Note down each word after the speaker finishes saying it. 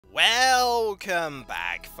Welcome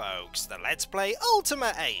back, folks, to Let's Play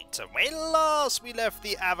Ultima VIII. When last we left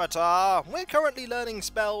the Avatar, we're currently learning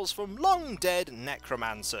spells from long-dead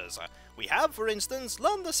necromancers. We have, for instance,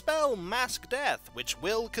 learned the spell Mask Death, which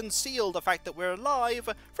will conceal the fact that we're alive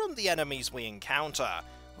from the enemies we encounter.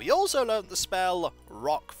 We also learned the spell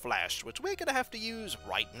Rock Flesh, which we're going to have to use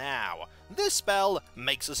right now. This spell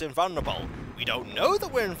makes us invulnerable. We don't know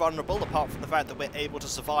that we're invulnerable apart from the fact that we're able to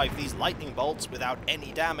survive these lightning bolts without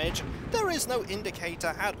any damage. There is no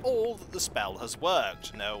indicator at all that the spell has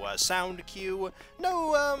worked. No sound cue,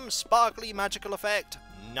 no sparkly magical effect,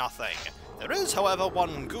 nothing. There is, however,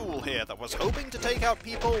 one ghoul here that was hoping to take out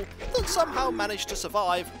people that somehow managed to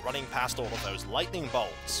survive running past all of those lightning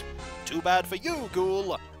bolts. Too bad for you,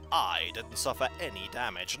 ghoul. I didn't suffer any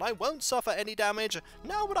damage, and I won't suffer any damage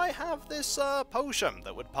now that I have this potion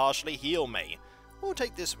that would partially heal me. We'll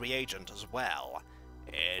take this reagent as well.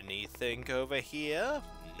 Anything over here?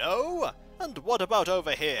 No? And what about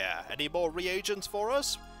over here? Any more reagents for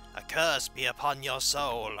us? A curse be upon your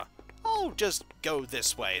soul. I'll just go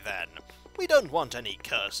this way then. We don't want any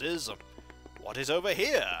curses. What is over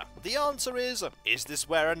here? The answer is this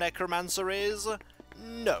where a necromancer is?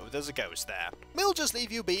 No, there's a ghost there. We'll just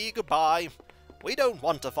leave you be, goodbye. We don't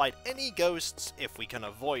want to fight any ghosts if we can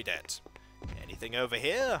avoid it. Anything over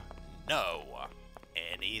here? No.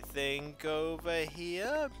 Anything over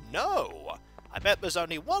here? No. I bet there's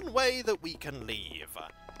only one way that we can leave,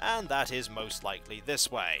 and that is most likely this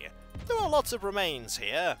way. There are lots of remains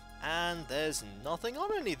here, and there's nothing on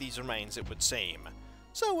any of these remains, it would seem.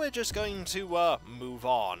 So we're just going to move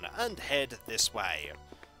on and head this way.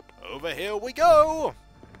 Over here we go!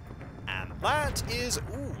 And that is...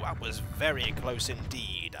 ooh, that was very close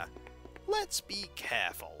indeed. Let's be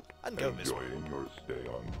careful and go this way. Enjoying your stay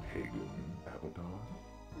on Pagan, Avatar?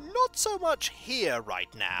 Not so much here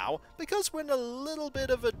right now, because we're in a little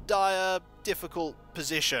bit of a dire, difficult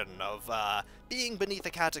position of being beneath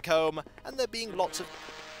a catacomb, and there being lots of...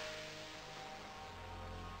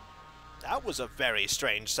 That was a very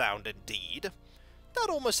strange sound indeed. That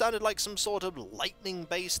almost sounded like some sort of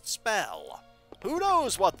lightning-based spell. Who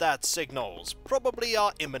knows what that signals? Probably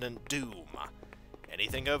our imminent doom.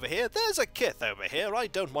 Anything over here? There's a kith over here. I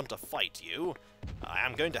don't want to fight you. I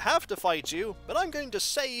am going to have to fight you, but I'm going to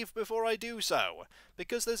save before I do so,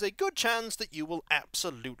 because there's a good chance that you will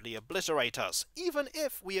absolutely obliterate us, even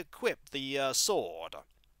if we equip the sword.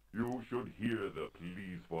 You should hear the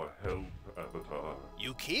pleas for help, Avatar.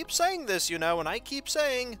 You keep saying this, you know, and I keep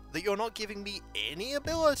saying that you're not giving me any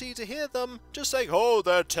ability to hear them. Just saying, oh,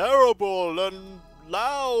 they're terrible and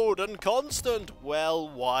loud and constant. Well,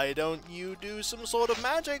 why don't you do some sort of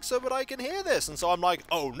magic so that I can hear this? And so I'm like,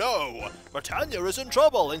 oh no, Britannia is in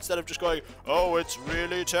trouble, instead of just going, oh, it's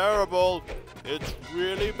really terrible. It's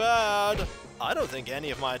really bad. I don't think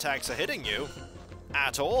any of my attacks are hitting you.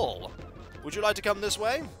 At all. Would you like to come this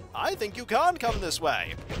way? I think you can't come this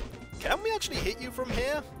way. Can we actually hit you from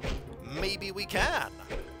here? Maybe we can.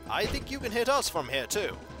 I think you can hit us from here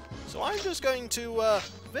too. So I'm just going to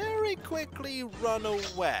very quickly run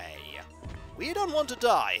away. We don't want to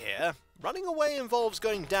die here. Running away involves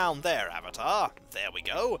going down there, Avatar. There we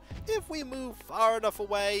go. If we move far enough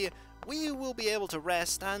away, we will be able to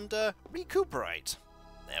rest and recuperate.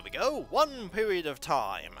 There we go. One period of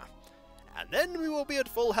time. And then we will be at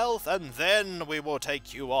full health, and then we will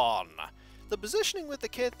take you on. The positioning with the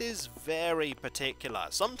kith is very particular.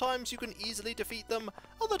 Sometimes you can easily defeat them,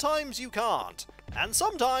 other times you can't. And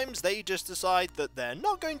sometimes they just decide that they're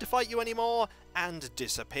not going to fight you anymore and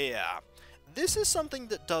disappear. This is something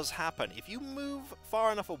that does happen if you move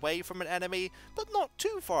far enough away from an enemy, but not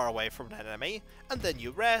too far away from an enemy, and then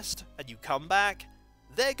you rest, and you come back,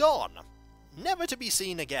 they're gone. Never to be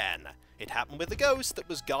seen again. It happened with the ghost that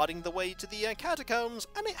was guarding the way to the catacombs,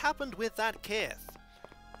 and it happened with that kith.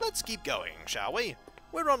 Let's keep going, shall we?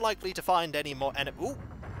 We're unlikely to find any more Ooh!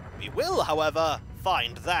 We will, however,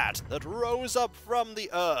 find that rose up from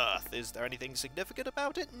the earth. Is there anything significant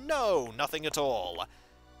about it? No, nothing at all.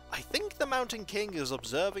 I think the Mountain King is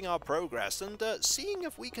observing our progress and seeing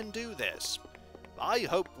if we can do this. I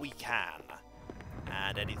hope we can.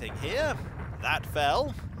 And anything here? That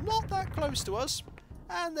fell. Not that close to us.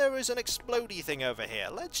 And there is an explodey thing over here.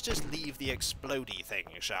 Let's just leave the explodey thing,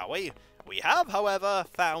 shall we? We have, however,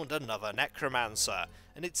 found another necromancer,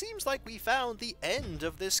 and it seems like we found the end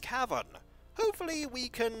of this cavern. Hopefully we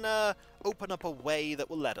can open up a way that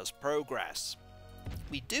will let us progress.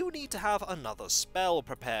 We do need to have another spell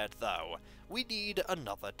prepared, though. We need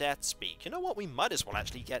another death speak. You know what? We might as well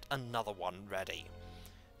actually get another one ready.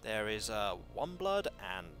 There is 1 blood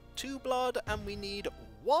and 2 blood, and we need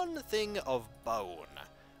 1 thing of bone.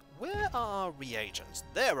 where are our reagents?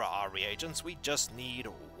 There are our reagents. We just need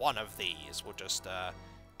one of these. We'll just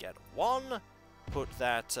get one. Put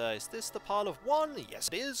that, is this the pile of one? Yes,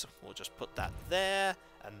 it is. We'll just put that there.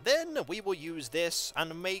 And then we will use this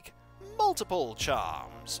and make multiple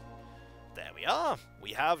charms. There we are.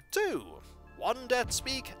 We have two. One death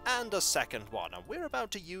speak and a second one. And we're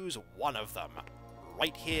about to use one of them.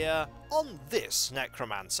 Right here on this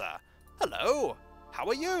necromancer. Hello. How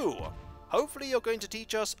are you? Hopefully you're going to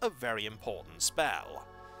teach us a very important spell.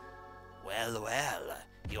 Well, well.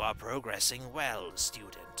 You are progressing well,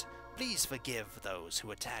 student. Please forgive those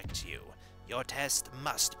who attacked you. Your test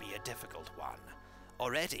must be a difficult one.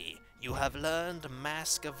 Already, you have learned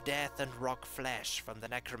Mask of Death and Rock Flesh from the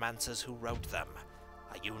necromancers who wrote them.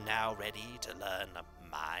 Are you now ready to learn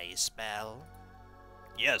my spell?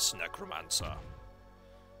 Yes, necromancer.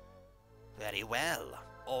 Very well.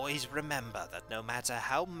 Always remember that no matter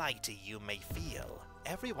how mighty you may feel,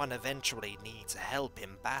 everyone eventually needs help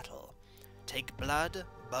in battle. Take blood,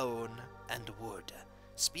 bone, and wood.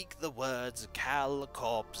 Speak the words Cal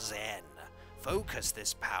Corp Zen. Focus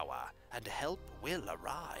this power, and help will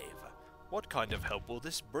arrive. What kind of help will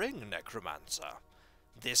this bring, necromancer?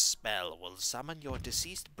 This spell will summon your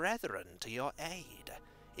deceased brethren to your aid.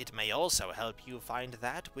 It may also help you find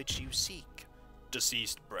that which you seek.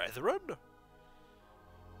 Deceased brethren?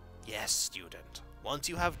 Yes, student. Once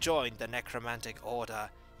you have joined the necromantic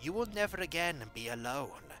order, you will never again be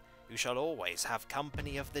alone. You shall always have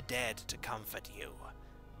company of the dead to comfort you.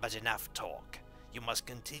 But enough talk. You must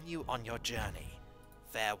continue on your journey.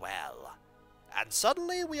 Farewell. And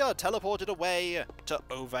suddenly we are teleported away to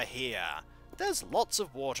over here. There's lots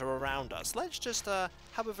of water around us. Let's just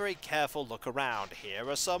have a very careful look around. Here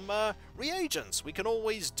are some reagents. We can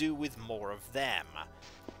always do with more of them.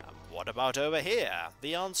 What about over here?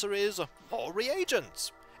 The answer is more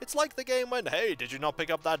reagents. It's like the game when, hey, did you not pick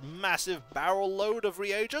up that massive barrel load of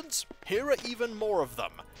reagents? Here are even more of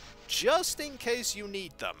them, just in case you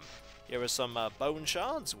need them. Here are some bone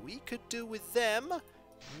shards. We could do with them.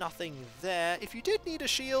 Nothing there. If you did need a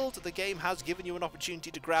shield, the game has given you an opportunity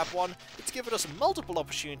to grab one. It's given us multiple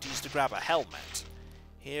opportunities to grab a helmet.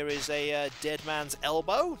 Here is a dead man's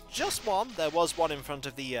elbow. Just one. There was one in front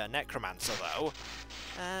of the necromancer, though.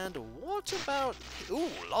 And what about... Ooh,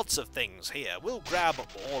 lots of things here. We'll grab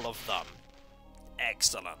all of them.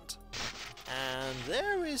 Excellent. And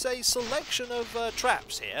there is a selection of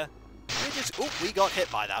traps here. Oh, we got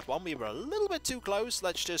hit by that one. We were a little bit too close.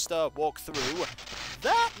 Let's just walk through.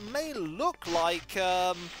 That may look like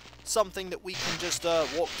something that we can just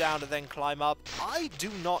walk down and then climb up. I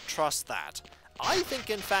do not trust that. I think,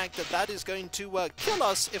 in fact, that that is going to kill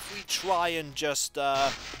us if we try and just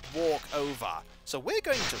walk over. So we're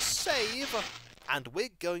going to save, and we're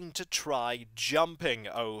going to try jumping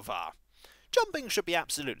over. Jumping should be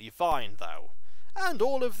absolutely fine, though. And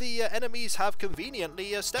all of the enemies have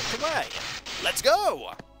conveniently stepped away. Let's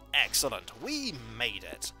go! Excellent, we made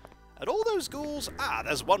it. And all those ghouls... Ah,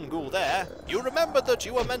 there's one ghoul there. You remembered that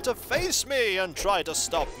you were meant to face me and try to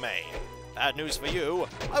stop me. Bad news for you,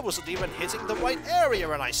 I wasn't even hitting the right area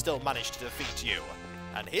and I still managed to defeat you.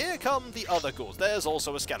 And here come the other ghouls. There's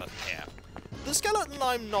also a skeleton here. The skeleton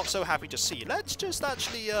I'm not so happy to see. Let's just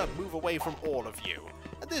actually move away from all of you.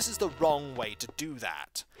 And this is the wrong way to do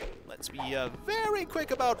that. Let's be very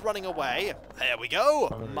quick about running away. There we go.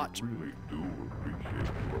 I really do appreciate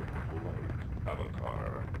your polite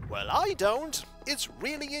avatar. Well, I don't. It's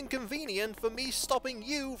really inconvenient for me stopping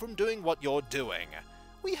you from doing what you're doing.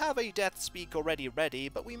 We have a death speak already ready,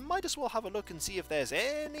 but we might as well have a look and see if there's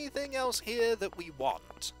anything else here that we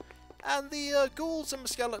want. And the ghouls and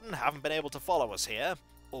skeleton haven't been able to follow us here.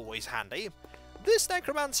 Always handy. This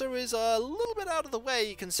necromancer is a little bit out of the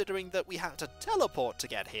way, considering that we had to teleport to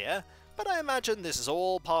get here, but I imagine this is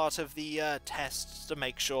all part of the tests to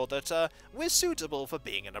make sure that we're suitable for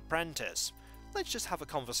being an apprentice. Let's just have a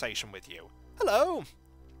conversation with you. Hello!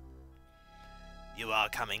 You are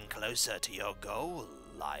coming closer to your goal,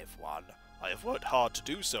 live one. I have worked hard to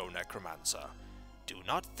do so, necromancer. Do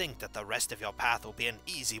not think that the rest of your path will be an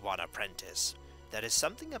easy one, apprentice. There is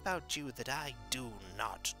something about you that I do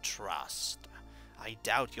not trust. I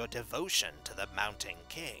doubt your devotion to the Mountain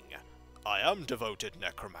King. I am devoted,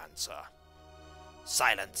 necromancer.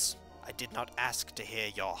 Silence! I did not ask to hear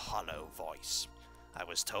your hollow voice. I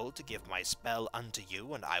was told to give my spell unto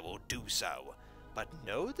you, and I will do so. But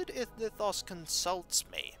know that if Nithos consults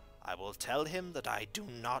me, I will tell him that I do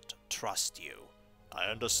not trust you.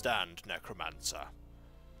 I understand, necromancer.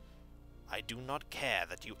 I do not care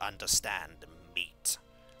that you understand, meat.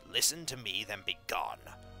 Listen to me, then be gone.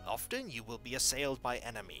 Often you will be assailed by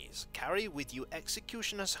enemies. Carry with you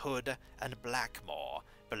Executioner's Hood and Blackmore.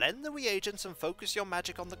 Blend the reagents and focus your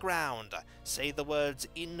magic on the ground. Say the words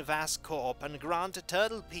 "in vas corp" and grant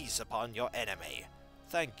eternal peace upon your enemy.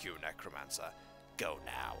 Thank you, Necromancer. Go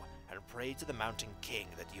now, and pray to the Mountain King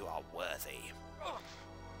that you are worthy.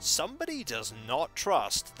 Somebody does not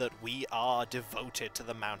trust that we are devoted to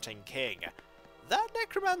the Mountain King. That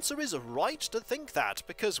Necromancer is right to think that,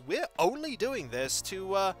 because we're only doing this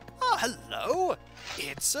to, hello!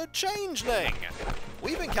 It's a changeling!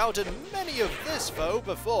 We've encountered many of this foe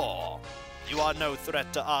before. You are no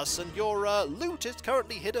threat to us, and your, loot is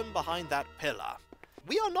currently hidden behind that pillar.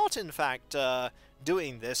 We are not, in fact,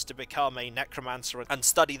 doing this to become a necromancer and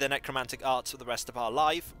study the necromantic arts for the rest of our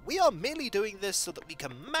life. We are merely doing this so that we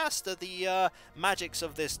can master the magics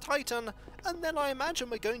of this titan, and then I imagine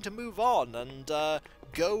we're going to move on and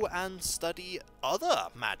go and study other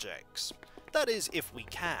magics. That is, if we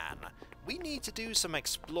can. We need to do some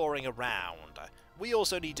exploring around. We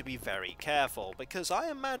also need to be very careful, because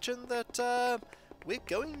I imagine that we're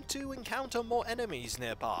going to encounter more enemies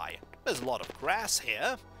nearby. There's a lot of grass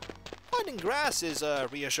here. Finding grass is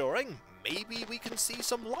reassuring. Maybe we can see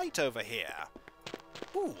some light over here.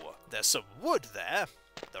 Ooh, there's some wood there.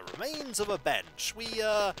 The remains of a bench. We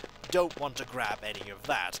don't want to grab any of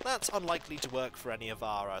that. That's unlikely to work for any of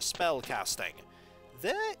our spell casting.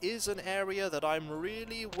 There is an area that I'm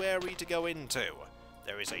really wary to go into.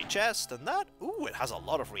 There is a chest, and that, ooh, it has a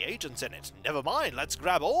lot of reagents in it. Never mind, let's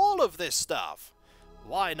grab all of this stuff.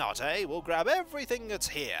 Why not, eh? We'll grab everything that's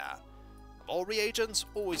here. More reagents,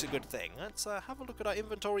 always a good thing. Let's have a look at our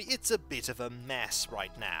inventory. It's a bit of a mess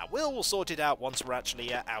right now. We'll sort it out once we're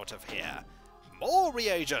actually out of here. More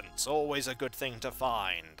reagents, always a good thing to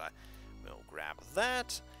find. We'll grab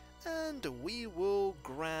that, and we will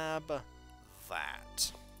grab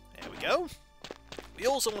that. There we go. We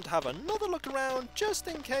also want to have another look around, just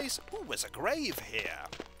in case. Ooh, there's a grave here.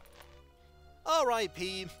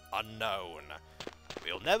 R.I.P. Unknown.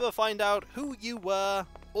 We'll never find out who you were.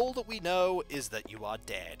 All that we know is that you are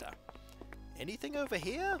dead. Anything over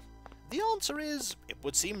here? The answer is, it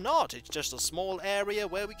would seem not. It's just a small area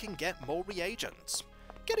where we can get more reagents.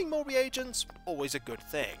 Getting more reagents, always a good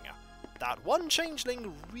thing. That one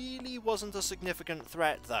changeling really wasn't a significant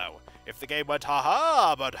threat, though. If the game went,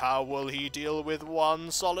 haha, but how will he deal with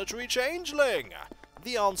one solitary changeling?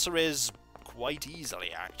 The answer is, quite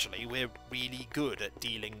easily, actually. We're really good at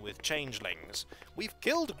dealing with changelings. We've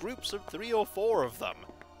killed groups of 3 or 4 of them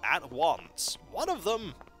at once. One of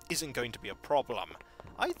them isn't going to be a problem.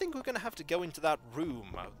 I think we're going to have to go into that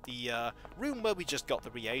room, the room where we just got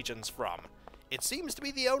the reagents from. It seems to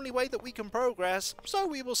be the only way that we can progress, so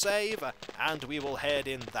we will save, and we will head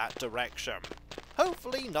in that direction.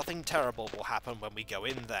 Hopefully nothing terrible will happen when we go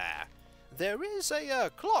in there. There is a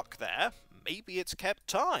clock there. Maybe it's kept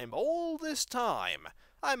time all this time.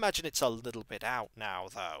 I imagine it's a little bit out now,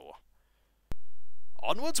 though.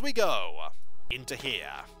 Onwards we go. Into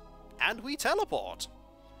here. And we teleport.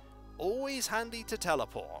 Always handy to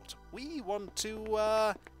teleport. We want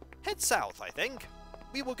to, head south, I think.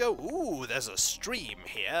 We will go... Ooh, there's a stream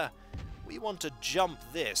here. We want to jump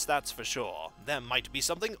this, that's for sure. There might be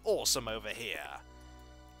something awesome over here.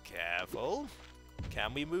 Careful.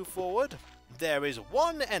 Can we move forward? There is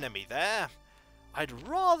one enemy there. I'd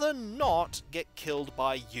rather not get killed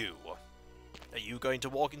by you. Are you going to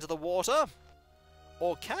walk into the water?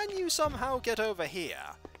 Or can you somehow get over here?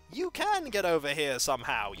 You can get over here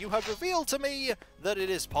somehow. You have revealed to me that it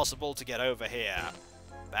is possible to get over here.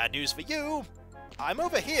 Bad news for you. I'm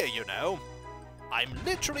over here, you know. I'm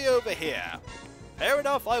literally over here. Fair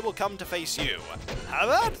enough, I will come to face you. Have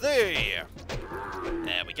at thee!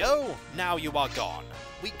 There we go. Now you are gone.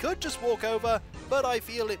 We could just walk over, but I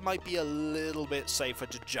feel it might be a little bit safer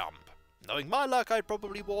to jump. Knowing my luck, I'd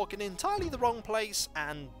probably walk in entirely the wrong place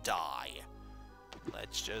and die.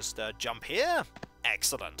 Let's just jump here.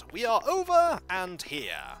 Excellent. We are over and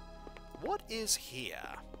here. What is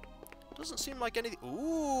here? Doesn't seem like anything.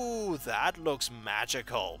 Ooh, that looks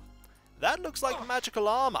magical. That looks like magical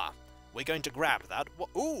armor. We're going to grab that.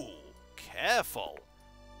 Ooh, careful.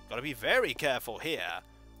 Gotta be very careful here.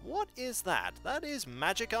 What is that? That is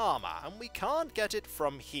magic armor, and we can't get it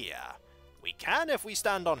from here. We can if we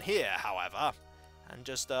stand on here, however. And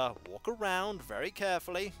just walk around very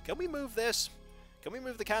carefully. Can we move this? Can we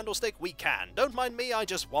move the candlestick? We can. Don't mind me, I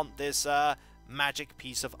just want this magic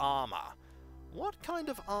piece of armor. What kind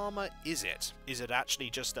of armor is it? Is it actually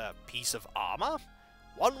just a piece of armor?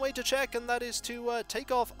 One way to check, and that is to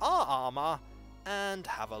take off our armor and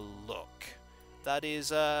have a look. That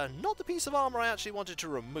is not the piece of armor I actually wanted to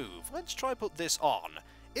remove. Let's try put this on.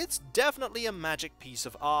 It's definitely a magic piece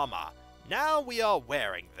of armor. Now we are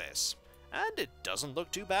wearing this. And it doesn't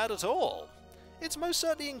look too bad at all. It's most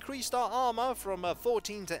certainly increased our armor from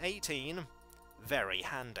 14 to 18. Very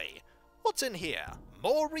handy. What's in here?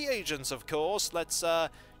 More reagents, of course. Let's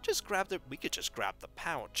just grab the... We could just grab the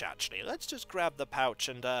pouch, actually. Let's just grab the pouch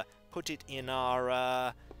and put it in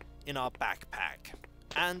our backpack.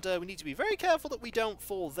 And we need to be very careful that we don't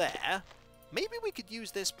fall there. Maybe we could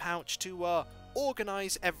use this pouch to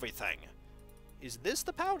organize everything. Is this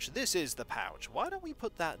the pouch? This is the pouch. Why don't we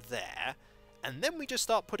put that there? And then we just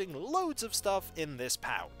start putting loads of stuff in this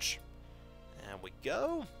pouch. There we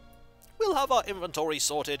go. We'll have our inventory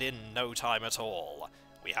sorted in no time at all.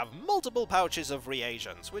 We have multiple pouches of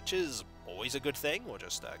reagents, which is always a good thing. We'll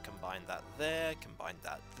just combine that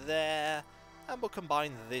there, and we'll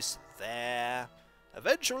combine this there.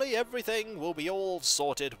 Eventually everything will be all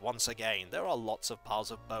sorted once again. There are lots of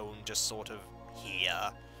piles of bone just sort of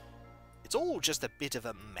here. It's all just a bit of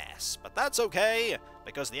a mess, but that's okay,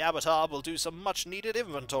 because the Avatar will do some much needed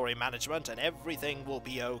inventory management and everything will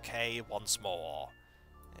be okay once more.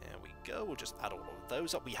 There we go, we'll just add all of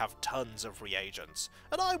those up. We have tons of reagents,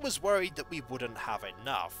 and I was worried that we wouldn't have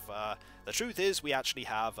enough. The truth is, we actually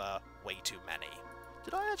have way too many.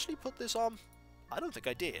 Did I actually put this on? I don't think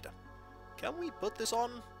I did. Can we put this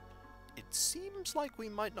on? It seems like we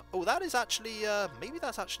might not... Oh, that is actually... maybe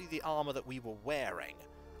that's actually the armor that we were wearing.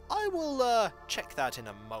 I will check that in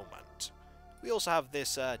a moment. We also have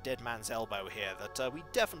this dead man's elbow here that we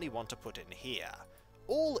definitely want to put in here.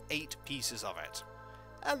 All 8 pieces of it.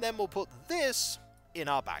 And then we'll put this in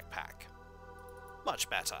our backpack. Much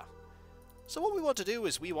better. So what we want to do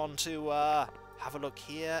is we want to have a look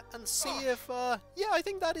here and see if... yeah, I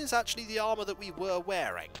think that is actually the armor that we were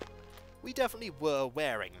wearing. We definitely were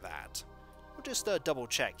wearing that. We'll just double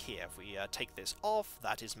check here. If we take this off,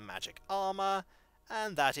 that is magic armor.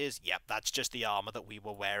 And that is, yep, that's just the armor that we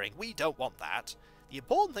were wearing. We don't want that. The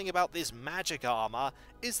important thing about this magic armor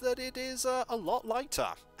is that it is a lot lighter,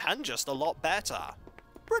 and just a lot better.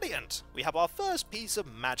 Brilliant! We have our first piece of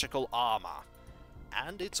magical armor.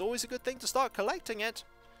 And it's always a good thing to start collecting it.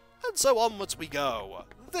 And so onwards we go.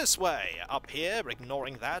 This way, up here,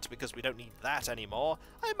 ignoring that because we don't need that anymore.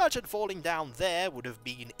 I imagine falling down there would have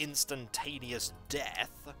been instantaneous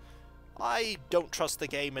death. I don't trust the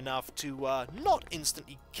game enough to not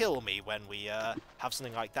instantly kill me when we have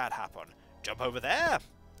something like that happen. Jump over there.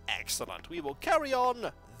 Excellent. We will carry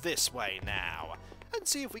on this way now and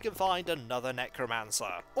see if we can find another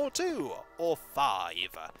necromancer, or 2, or 5.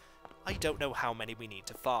 I don't know how many we need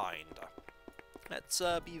to find. Let's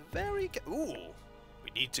be very... Ooh!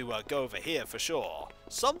 We need to go over here for sure.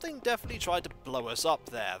 Something definitely tried to blow us up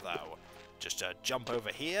there, though. Just jump over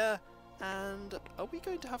here. And are we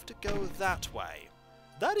going to have to go that way?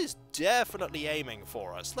 That is definitely aiming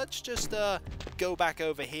for us. Let's just go back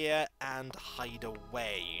over here and hide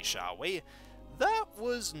away, shall we? That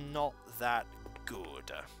was not that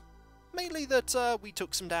good. Mainly that we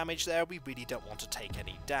took some damage there. We really don't want to take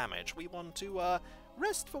any damage. We want to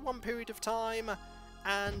rest for one period of time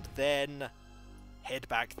and then head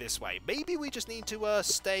back this way. Maybe we just need to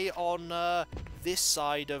stay on this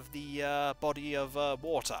side of the body of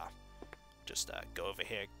water. Just go over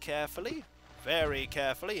here carefully, very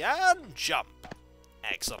carefully, and jump!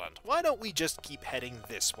 Excellent. Why don't we just keep heading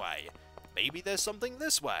this way? Maybe there's something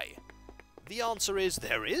this way. The answer is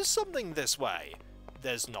there is something this way.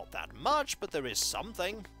 There's not that much, but there is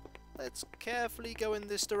something. Let's carefully go in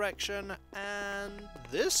this direction, and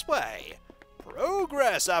this way.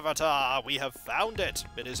 Progress, Avatar! We have found it.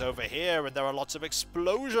 It is over here, and there are lots of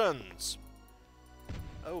explosions.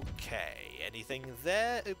 Okay, anything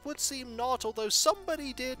there? It would seem not, although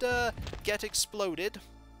somebody did get exploded.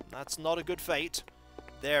 That's not a good fate.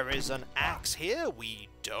 There is an axe here. We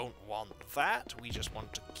don't want that. We just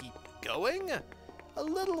want to keep going. A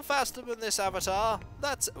little faster than this, Avatar.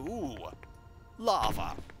 That's... ooh.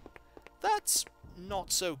 Lava. That's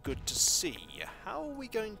not so good to see. How are we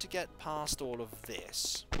going to get past all of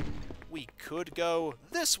this? We could go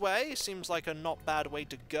this way. Seems like a not bad way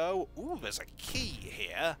to go. Ooh, there's a key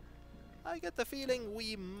here. I get the feeling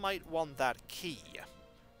we might want that key.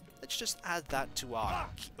 Let's just add that to our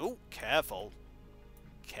key. Oh, careful.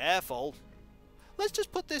 Careful. Let's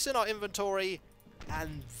just put this in our inventory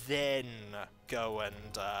and then go and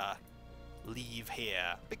leave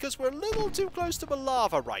here. Because we're a little too close to the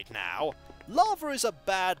lava right now. Lava is a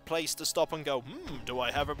bad place to stop and go, do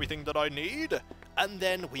I have everything that I need? And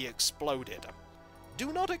then we exploded.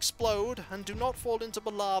 Do not explode and do not fall into the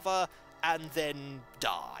lava and then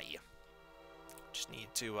die. Just need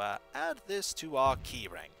to add this to our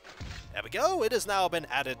keyring. There we go, it has now been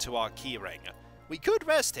added to our keyring. We could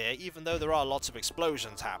rest here even though there are lots of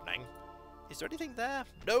explosions happening. Is there anything there?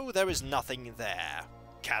 No, there is nothing there.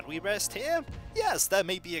 Can we rest here? Yes, there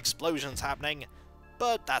may be explosions happening,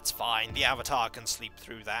 but that's fine, the Avatar can sleep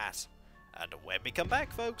through that. And when we come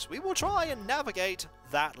back, folks, we will try and navigate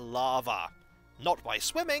that lava. Not by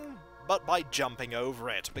swimming, but by jumping over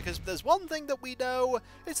it, because if there's one thing that we know,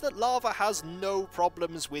 it's that lava has no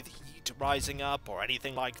problems with heat rising up or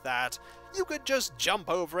anything like that. You could just jump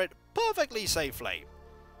over it perfectly safely.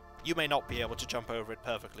 You may not be able to jump over it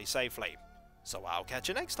perfectly safely. So I'll catch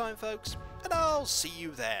you next time, folks, and I'll see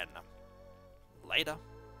you then. Later.